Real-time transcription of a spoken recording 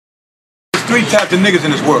three types of niggas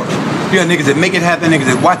in this world. You got niggas that make it happen, niggas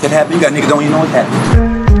that watch it happen, you got niggas that don't even know what's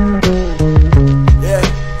happening.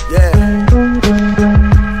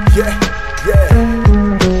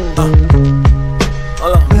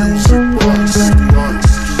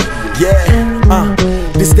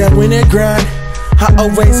 This that winter grind. I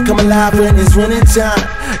always come alive when it's winter time.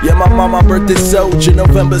 Yeah, my mama birthday soldier,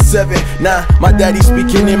 November 7th. Nah, my daddy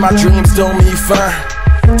speaking in my dreams, told me fine.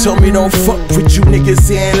 Told me don't fuck with you niggas,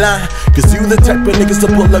 he ain't lying. Cause you the type of niggas to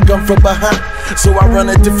pull a gun from behind. So I run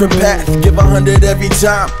a different path, give 100 every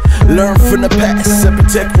time. Learn from the past and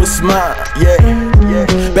protect what's mine. Yeah.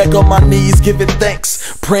 Back on my knees giving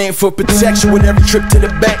thanks, praying for protection with every trip to the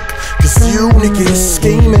bank. Cause you niggas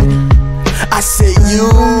scheming, I say you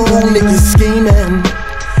niggas scheming.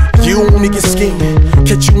 You niggas scheming,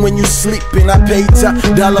 catch you when you sleeping. I pay top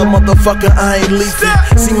dollar, motherfucker, I ain't leaving.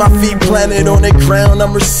 See my feet planted on the ground,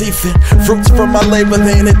 I'm receiving fruits from my labor.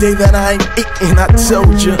 There ain't a day that I ain't eating. I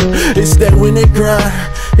told you, it's that winter grind.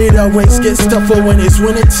 It always gets tougher when it's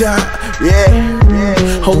winter time.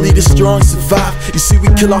 Yeah, only the strong survive. You see, we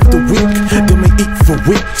kill off the weak, then we eat for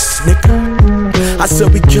weeks, nigga. I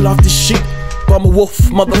said we kill off the sheep. I'm a wolf,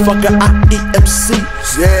 motherfucker, I eat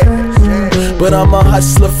MCs, yeah. But I'm a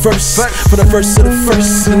hustler first, for the first to the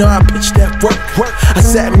first. You know I pitch that work. I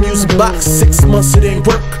sat in music box, 6 months it ain't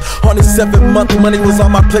work. On the 7th month, money was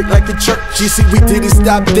on my plate like a church. You see, we didn't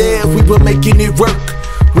stop there, we were making it work.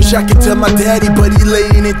 Wish I could tell my daddy, but he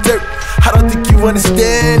laying in dirt. I don't think you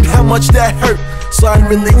understand how much that hurt. So I ain't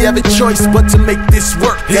really have a choice but to make this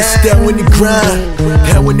work. It's that when the grind,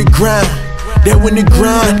 that when the grind. That when the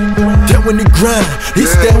grind, that when the grind,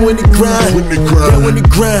 it's that when the grind, that when the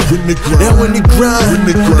grind, that when the grind,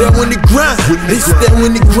 that when the grind, it's that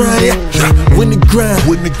when the grind, when the grind,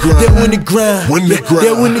 that when the grind,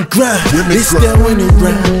 that when the grind, it's that when the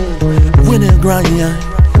grind, when the grind, yeah,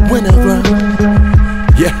 when the grind,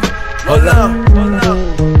 yeah, hold on,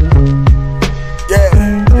 yeah.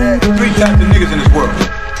 Three types of niggas in this world.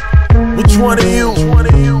 Which one are you?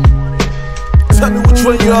 Tell me which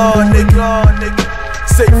one you are, nigga.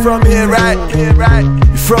 Say from here, right?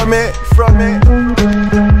 You from it?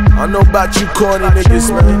 I know about you corny niggas,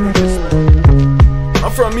 man.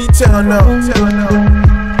 I'm from E-Town now.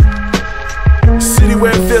 City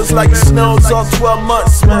where it feels like it snows all 12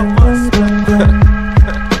 months, man.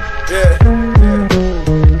 Yeah.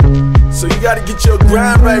 So you gotta get your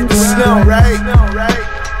grind right to snow, right?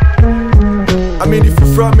 I mean, if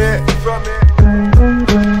you're from it.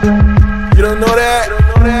 You don't know that?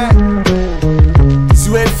 Cause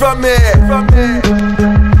you ain't from here.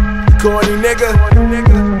 Corny nigga.